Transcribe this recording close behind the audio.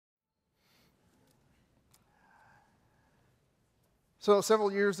So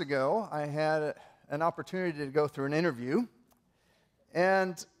several years ago, I had an opportunity to go through an interview,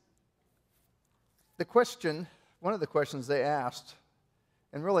 and one of the questions they asked,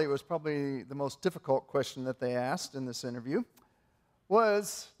 and really it was probably the most difficult question that they asked in this interview,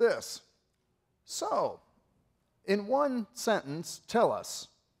 was this. So, in one sentence, tell us,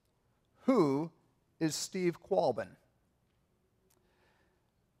 who is Steve Qualbin?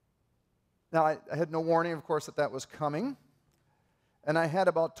 Now, I had no warning, of course, that was coming. And I had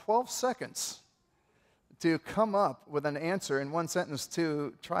about 12 seconds to come up with an answer in one sentence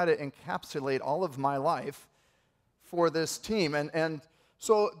to try to encapsulate all of my life for this team. And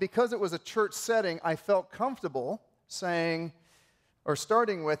so because it was a church setting, I felt comfortable saying, or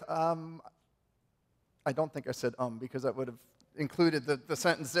starting with, I don't think I said because that would have included the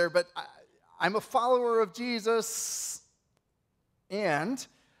sentence there, but I'm a follower of Jesus, and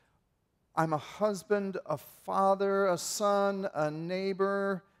I'm a husband, a father, a son, a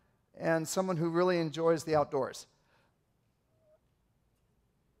neighbor, and someone who really enjoys the outdoors.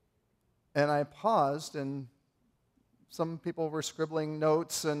 And I paused, and some people were scribbling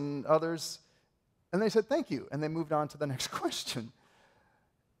notes and others, and they said, thank you, and they moved on to the next question.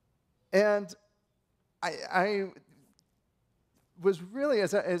 And I was really,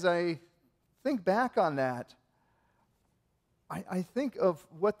 as I think back on that, I think of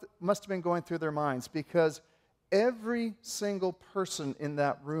what must have been going through their minds, because every single person in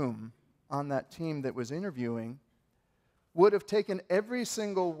that room on that team that was interviewing would have taken every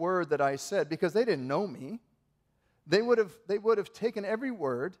single word that I said, because they didn't know me. They would have taken every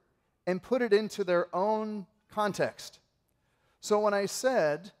word and put it into their own context. So when I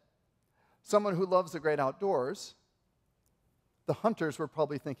said, someone who loves the great outdoors, the hunters were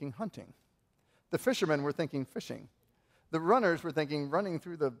probably thinking hunting. The fishermen were thinking fishing. The runners were thinking running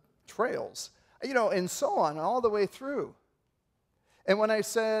through the trails, and so on, all the way through. And when I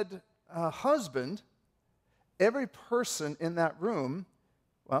said husband, every person in that room,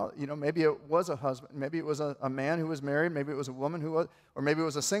 well, maybe it was a husband, maybe it was a man who was married, maybe it was a woman who was, or maybe it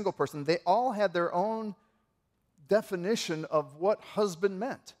was a single person. They all had their own definition of what husband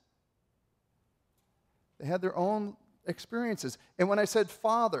meant. They had their own experiences. And when I said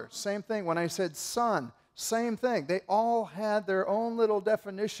father, same thing. When I said son, same thing. They all had their own little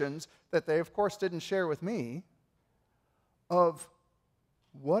definitions that they, of course, didn't share with me of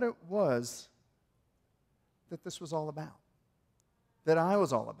what it was that this was all about, that I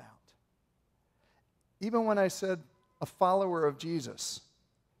was all about. Even when I said a follower of Jesus,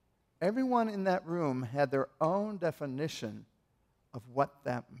 everyone in that room had their own definition of what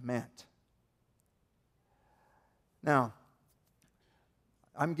that meant. Now,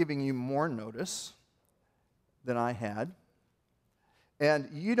 I'm giving you more notice than I had, and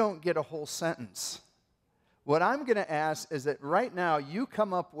you don't get a whole sentence. What I'm going to ask is that right now you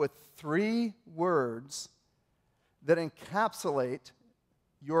come up with 3 words that encapsulate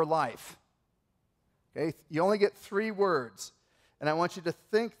your life. Okay? You only get 3 words, and I want you to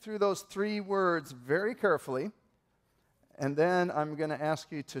think through those 3 words very carefully, and then I'm going to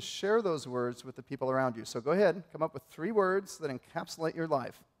ask you to share those words with the people around you. So go ahead, come up with 3 words that encapsulate your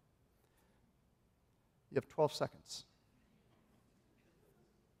life. You have 12 seconds.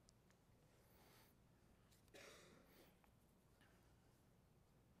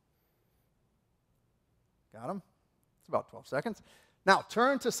 Got them? It's about 12 seconds. Now,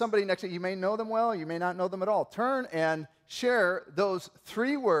 turn to somebody next to you. You may know them well, you may not know them at all. Turn and share those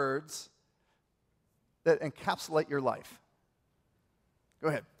 3 words that encapsulate your life. Go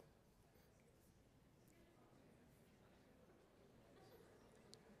ahead.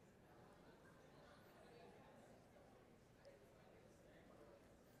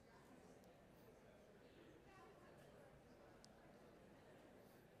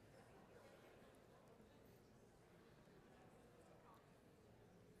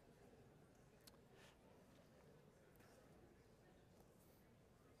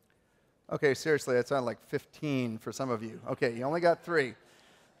 Okay, seriously, that sounded like 15 for some of you. Okay, you only got 3.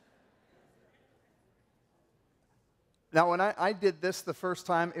 Now, when I did this the first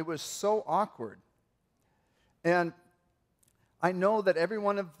time, it was so awkward. And I know that every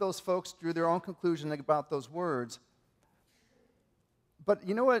one of those folks drew their own conclusion about those words. But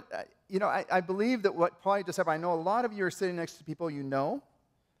you know what? I believe that what probably just happened, I know a lot of you are sitting next to people you know,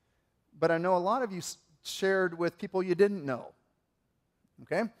 but I know a lot of you shared with people you didn't know.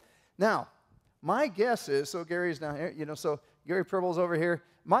 Okay? Now, my guess is, so Gary's down here, so Gary Pribble's over here.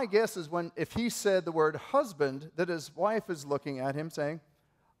 My guess is if he said the word husband, that his wife is looking at him saying,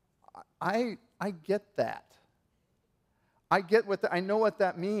 I get that. I know what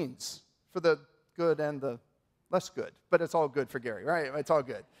that means for the good and the less good, but it's all good for Gary, right? It's all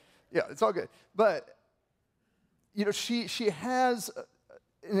good. Yeah, it's all good. But, she has,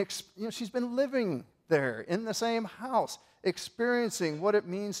 she's been living there in the same house, experiencing what it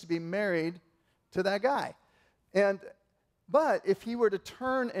means to be married to that guy. But if he were to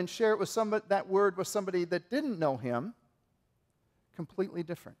turn and share it with that word with somebody that didn't know him, completely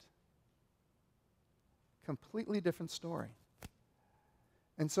different. Completely different story.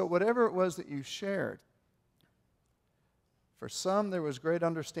 And so whatever it was that you shared, for some there was great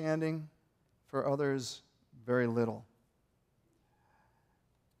understanding, for others very little.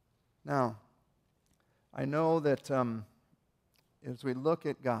 Now, I know that as we look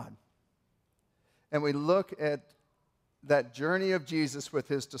at God, and we look at that journey of Jesus with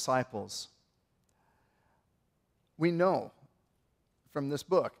his disciples, we know from this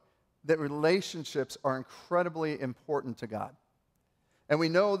book that relationships are incredibly important to God. And we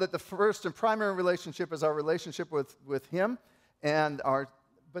know that the first and primary relationship is our relationship with him, and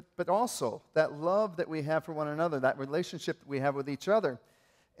but also that love that we have for one another, that relationship that we have with each other.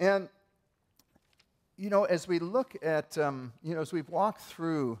 And, as we look at, as we've walked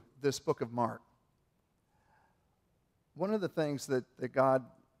through this book of Mark, one of the things that God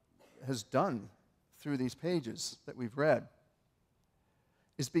has done through these pages that we've read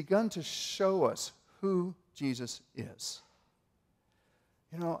is begun to show us who Jesus is.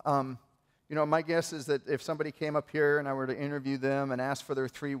 My guess is that if somebody came up here and I were to interview them and ask for their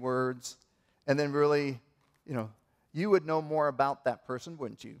 3 words, and then really, you would know more about that person,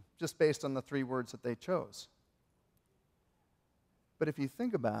 wouldn't you? Just based on the 3 words that they chose. But if you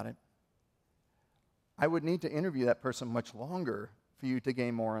think about it, I would need to interview that person much longer for you to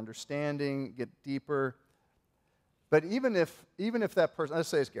gain more understanding, get deeper. But even if that person, let's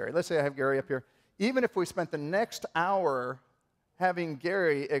say it's Gary, let's say I have Gary up here, even if we spent the next hour having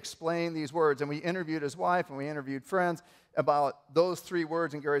Gary explain these words, and we interviewed his wife and we interviewed friends about those 3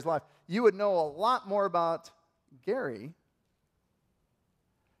 words in Gary's life, you would know a lot more about Gary,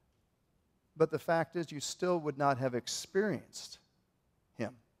 but the fact is you still would not have experienced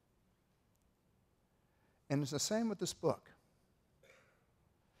him. And it's the same with this book.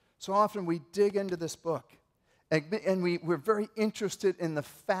 So often we dig into this book, and we're very interested in the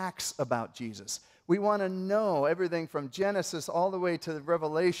facts about Jesus. We want to know everything from Genesis all the way to the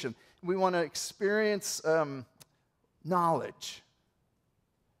Revelation. We want to experience knowledge.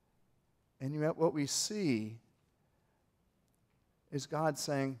 And yet what we see is God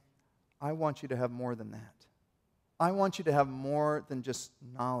saying, I want you to have more than that. I want you to have more than just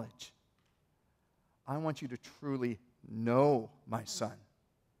knowledge. I want you to truly know my Son,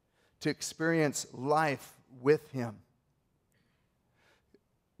 to experience life with him.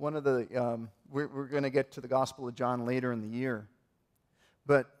 One of the, we're going to get to the Gospel of John later in the year,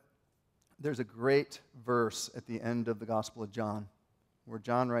 but there's a great verse at the end of the Gospel of John where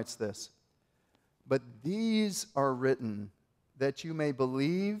John writes this, but these are written that you may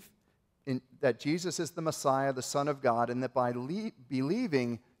believe that Jesus is the Messiah, the Son of God, and that by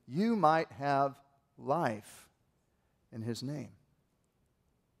believing you might have life in his name.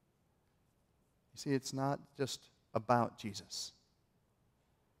 You see, it's not just about Jesus.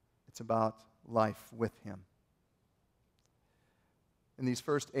 It's about life with him. In these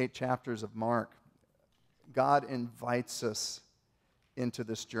first 8 chapters of Mark, God invites us into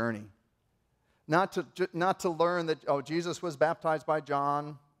this journey. Not to learn that, Jesus was baptized by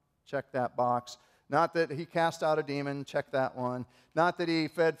John, check that box. Not that he cast out a demon, check that one. Not that he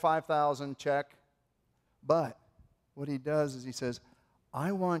fed 5,000, check. But what he does is he says,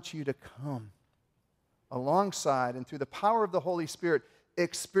 I want you to come alongside and through the power of the Holy Spirit,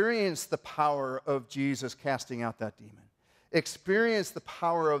 experience the power of Jesus casting out that demon. Experience the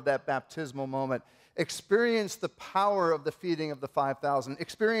power of that baptismal moment. Experience the power of the feeding of the 5,000.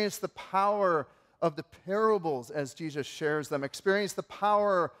 Experience the power of the parables as Jesus shares them. Experience the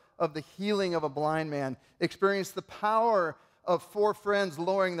power of the healing of a blind man. Experience the power of 4 friends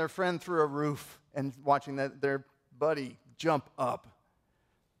lowering their friend through a roof and watching their buddy jump up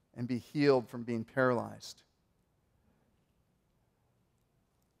and be healed from being paralyzed.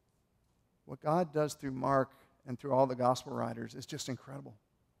 What God does through Mark and through all the gospel writers is just incredible.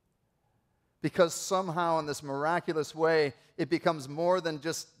 Because somehow in this miraculous way, it becomes more than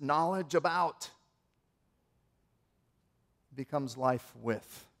just knowledge about. It becomes life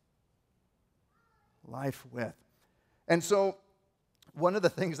with. Life with. And so one of the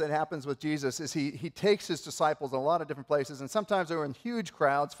things that happens with Jesus is he takes his disciples a lot of different places, and sometimes they were in huge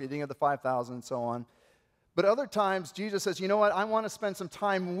crowds, feeding of the 5,000 and so on. But other times, Jesus says, you know what, I want to spend some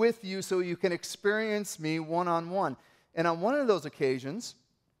time with you so you can experience me one-on-one. And on one of those occasions,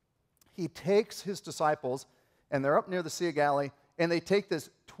 he takes his disciples and they're up near the Sea of Galilee, and they take this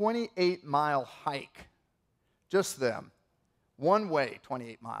 28-mile hike, just them, one way,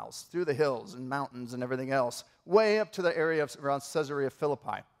 28 miles, through the hills and mountains and everything else, way up to the area around Caesarea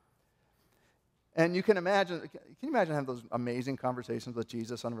Philippi. And you can you imagine having those amazing conversations with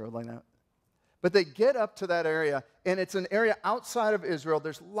Jesus on a road like that? But they get up to that area, and it's an area outside of Israel.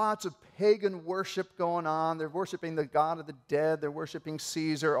 There's lots of pagan worship going on. They're worshiping the god of the dead. They're worshiping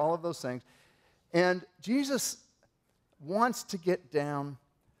Caesar, all of those things. And Jesus wants to get down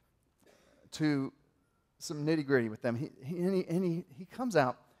to some nitty-gritty with them. He comes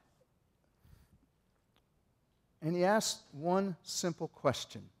out, and he asks one simple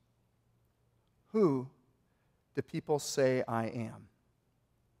question. Who do people say I am?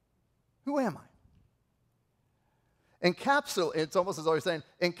 Who am I? It's almost as though he's saying,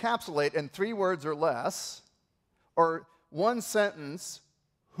 encapsulate in 3 words or less, or one sentence,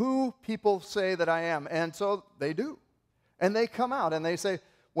 who people say that I am. And so they do. And they come out and they say,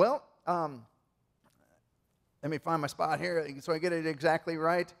 well, let me find my spot here so I get it exactly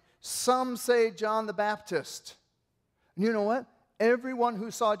right. Some say John the Baptist. And you know what? Everyone who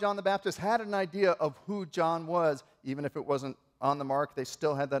saw John the Baptist had an idea of who John was. Even if it wasn't on the mark, they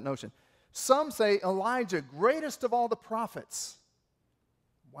still had that notion. Some say Elijah, greatest of all the prophets.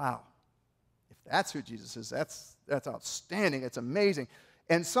 Wow. If that's who Jesus is, that's outstanding. It's amazing.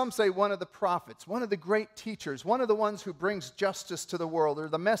 And some say one of the prophets, one of the great teachers, one of the ones who brings justice to the world, or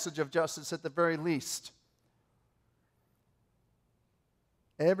the message of justice at the very least.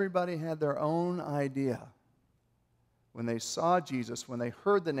 Everybody had their own idea when they saw Jesus, when they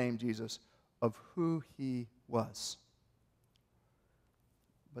heard the name Jesus, of who he was.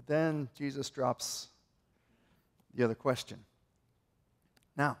 But then Jesus drops the other question.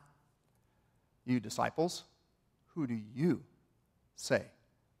 Now, you disciples, who do you say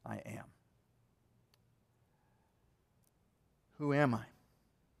I am? Who am I?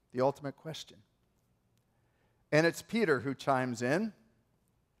 The ultimate question. And it's Peter who chimes in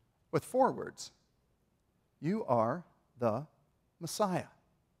with 4 words. You are the Messiah.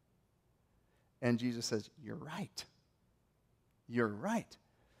 And Jesus says, you're right. You're right.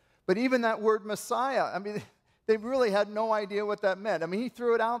 But even that word Messiah, they really had no idea what that meant. He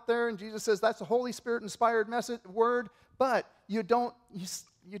threw it out there, and Jesus says that's a Holy Spirit-inspired word, but you don't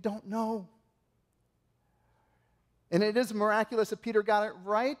know. And it is miraculous that Peter got it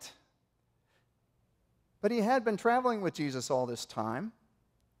right. But he had been traveling with Jesus all this time.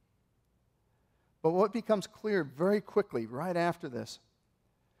 But what becomes clear very quickly right after this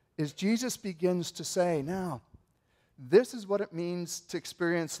is Jesus begins to say, now, this is what it means to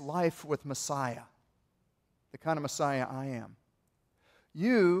experience life with Messiah, the kind of Messiah I am.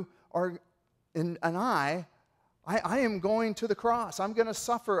 You are, and I am going to the cross. I'm going to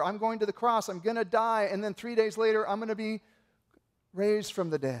suffer. I'm going to the cross. I'm going to die. And then 3 days later, I'm going to be raised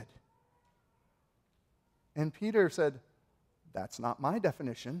from the dead. And Peter said, that's not my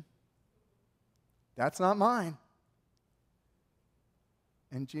definition. That's not mine.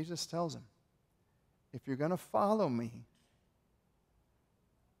 And Jesus tells him, if you're going to follow me,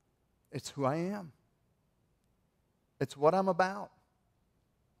 it's who I am. It's what I'm about.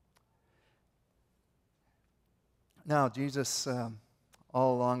 Now, Jesus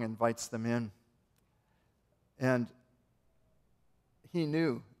all along invites them in. And he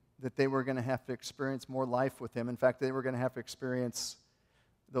knew that they were going to have to experience more life with him. In fact, they were going to have to experience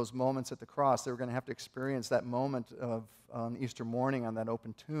those moments at the cross. They were going to have to experience that moment on Easter morning on that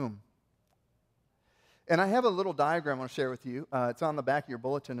open tomb. And I have a little diagram I want to share with you. It's on the back of your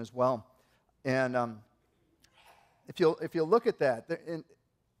bulletin as well. And if you'll look at that,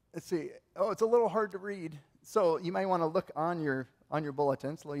 let's see. Oh, it's a little hard to read, so you might want to look on your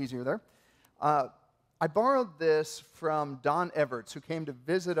bulletin. It's a little easier there. I borrowed this from Don Everts, who came to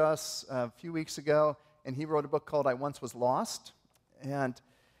visit us a few weeks ago, and he wrote a book called I Once Was Lost. And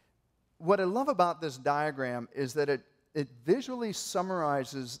what I love about this diagram is that it visually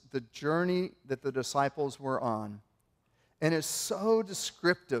summarizes the journey that the disciples were on and is so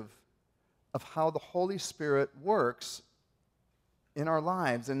descriptive of how the Holy Spirit works in our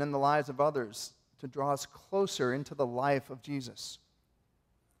lives and in the lives of others to draw us closer into the life of Jesus.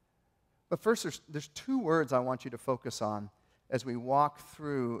 But first, there's 2 words I want you to focus on as we walk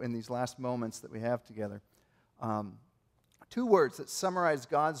through in these last moments that we have together. 2 words that summarize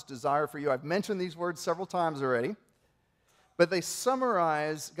God's desire for you. I've mentioned these words several times already. But they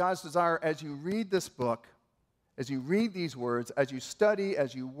summarize God's desire as you read this book, as you read these words, as you study,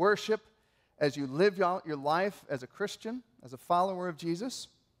 as you worship, as you live out your life as a Christian, as a follower of Jesus.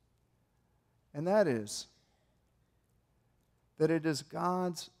 And that is that it is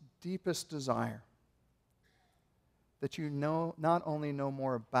God's deepest desire that you not only know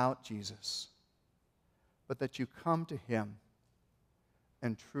more about Jesus, but that you come to him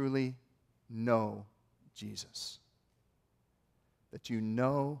and truly know Jesus. That you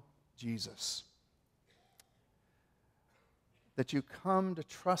know Jesus. That you come to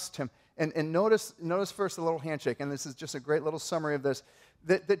trust him. And notice first a little handshake, and this is just a great little summary of this,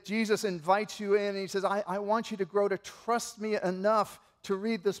 that Jesus invites you in, and he says, I want you to grow to trust me enough to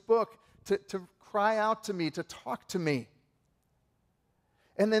read this book, to cry out to me, to talk to me.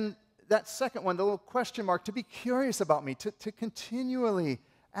 And then that second one, the little question mark, to be curious about me, to continually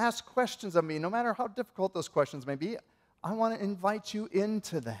ask questions of me, no matter how difficult those questions may be. I want to invite you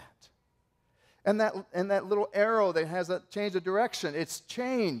into that. And that little arrow that has a change of direction, it's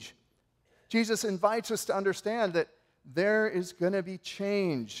change. Jesus invites us to understand that there is going to be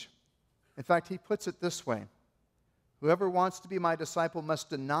change. In fact, he puts it this way: whoever wants to be my disciple must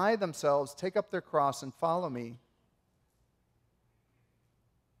deny themselves, take up their cross, and follow me.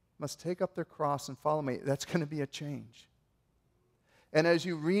 Must take up their cross and follow me. That's going to be a change. And as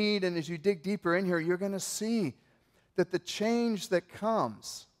you read and as you dig deeper in here, you're going to see that the change that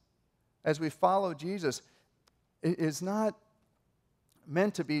comes as we follow Jesus is not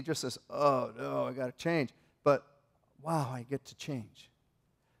meant to be just this, oh, no, I got to change. But, wow, I get to change.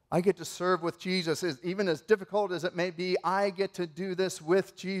 I get to serve with Jesus. Even as difficult as it may be, I get to do this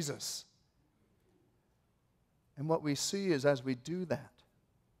with Jesus. And what we see is as we do that,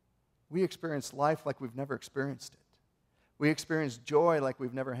 we experience life like we've never experienced it. We experience joy like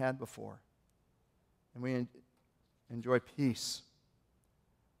we've never had before. And we enjoy peace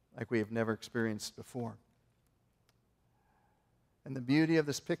like we have never experienced before. And the beauty of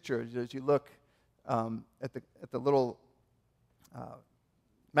this picture, as you look at the little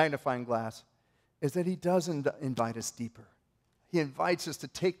magnifying glass, is that he does invite us deeper. He invites us to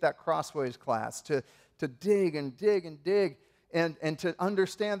take that Crossways class, to dig and dig and dig, and to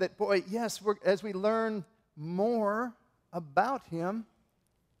understand that, boy, yes, as we learn more about him,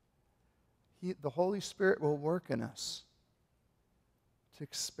 the Holy Spirit will work in us to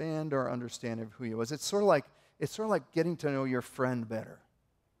expand our understanding of who he was. It's sort of like getting to know your friend better.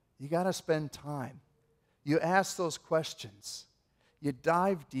 You got to spend time. You ask those questions. You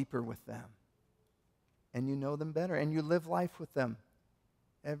dive deeper with them. And you know them better. And you live life with them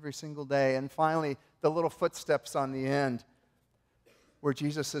every single day. And finally, the little footsteps on the end where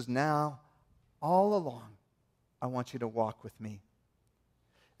Jesus says, now, all along, I want you to walk with me.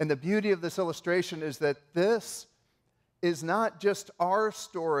 And the beauty of this illustration is that this is not just our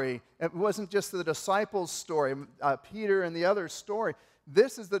story. It wasn't just the disciples' story, Peter and the others' story.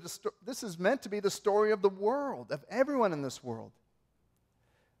 This is meant to be the story of the world, of everyone in this world.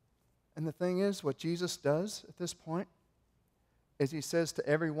 And the thing is, what Jesus does at this point is he says to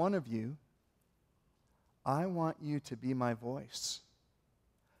every one of you, I want you to be my voice.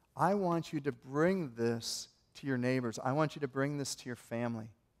 I want you to bring this to your neighbors. I want you to bring this to your family.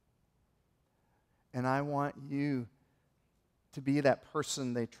 And I want you to be that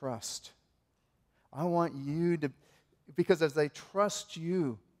person they trust. I want you to, because as they trust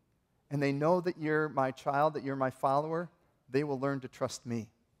you and they know that you're my child, that you're my follower, they will learn to trust me.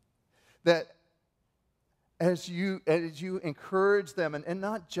 That as you encourage them, and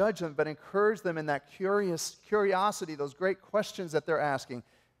not judge them, but encourage them in that curiosity, those great questions that they're asking,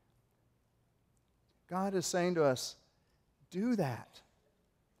 God is saying to us, do that.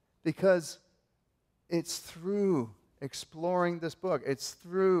 Because it's through exploring this book, it's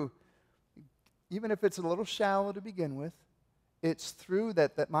through, even if it's a little shallow to begin with, it's through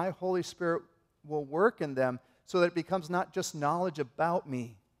that my Holy Spirit will work in them so that it becomes not just knowledge about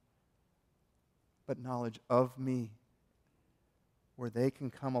me, but knowledge of me, where they can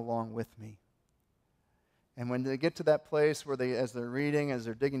come along with me. And when they get to that place where as they're reading, as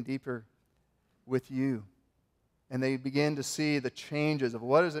they're digging deeper with you, and they begin to see the changes of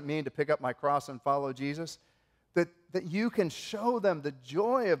what does it mean to pick up my cross and follow Jesus, that you can show them the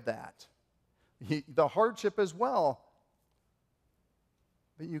joy of that, the hardship as well,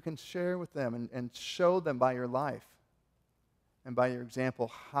 but you can share with them and show them by your life and by your example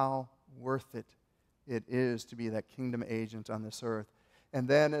how worth it is to be that kingdom agent on this earth. And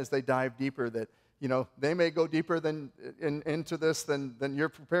then as they dive deeper, that they may go deeper into this than you're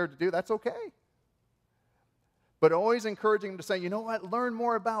prepared to do. That's okay. But always encouraging them to say, you know what, learn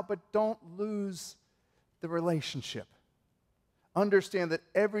more about, but don't lose the relationship. Understand that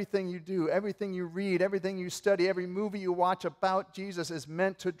everything you do, everything you read, everything you study, every movie you watch about Jesus is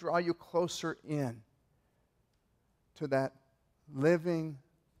meant to draw you closer in to that living,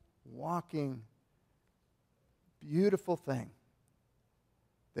 walking, beautiful thing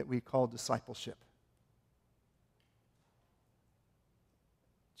that we call discipleship.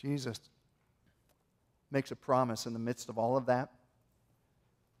 Jesus makes a promise in the midst of all of that.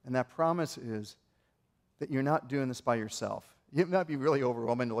 And that promise is that you're not doing this by yourself. It might be really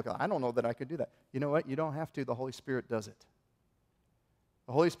overwhelming to look at. I don't know that I could do that. You know what? You don't have to. The Holy Spirit does it.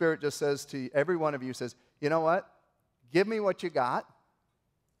 The Holy Spirit just says to every one of you, says, you know what? Give me what you got,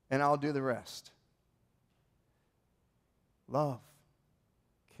 and I'll do the rest. Love.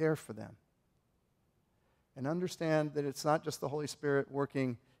 Care for them. And understand that it's not just the Holy Spirit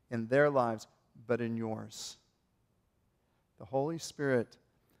working in their lives, but in yours. The Holy Spirit,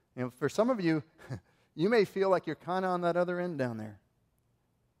 for some of you, you may feel like you're kind of on that other end down there,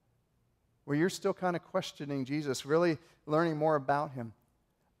 where you're still kind of questioning Jesus, really learning more about him.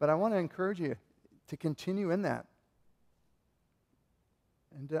 But I want to encourage you to continue in that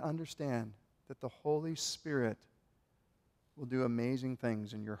and to understand that the Holy Spirit will do amazing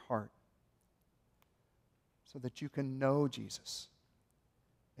things in your heart so that you can know Jesus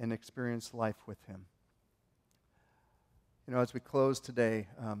and experience life with him. You know, as we close today,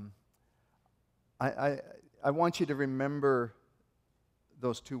 I want you to remember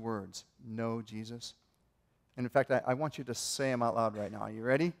those two words, know Jesus. And in fact, I want you to say them out loud right now. Are you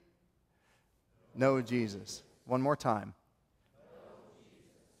ready? Know Jesus. One more time.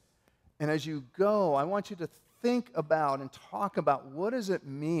 And as you go, I want you to think about and talk about what does it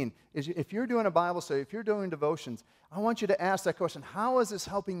mean. If you're doing a Bible study, if you're doing devotions, I want you to ask that question, how is this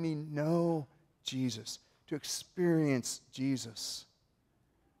helping me know Jesus, to experience Jesus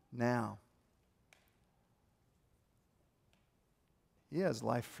now? He has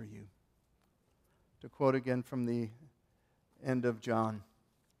life for you. To quote again from the end of John,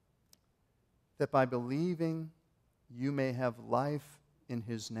 that by believing you may have life in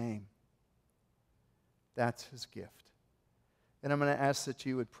his name. That's his gift. And I'm going to ask that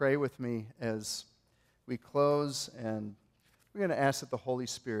you would pray with me as we close, and we're going to ask that the Holy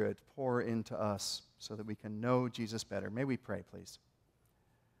Spirit pour into us so that we can know Jesus better. May we pray, please.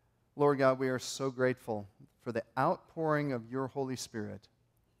 Lord God, we are so grateful for the outpouring of your Holy Spirit.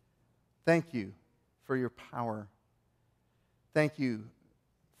 Thank you for your power. Thank you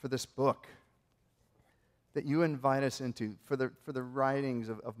for this book that you invite us into, for the writings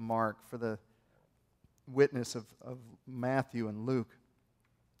of Mark, for the witness of Matthew and Luke,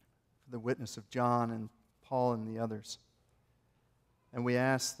 for the witness of John and Paul and the others. And we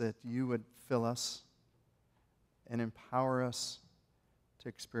ask that you would fill us and empower us to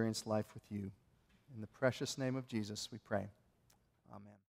experience life with you. In the precious name of Jesus, we pray. Amen.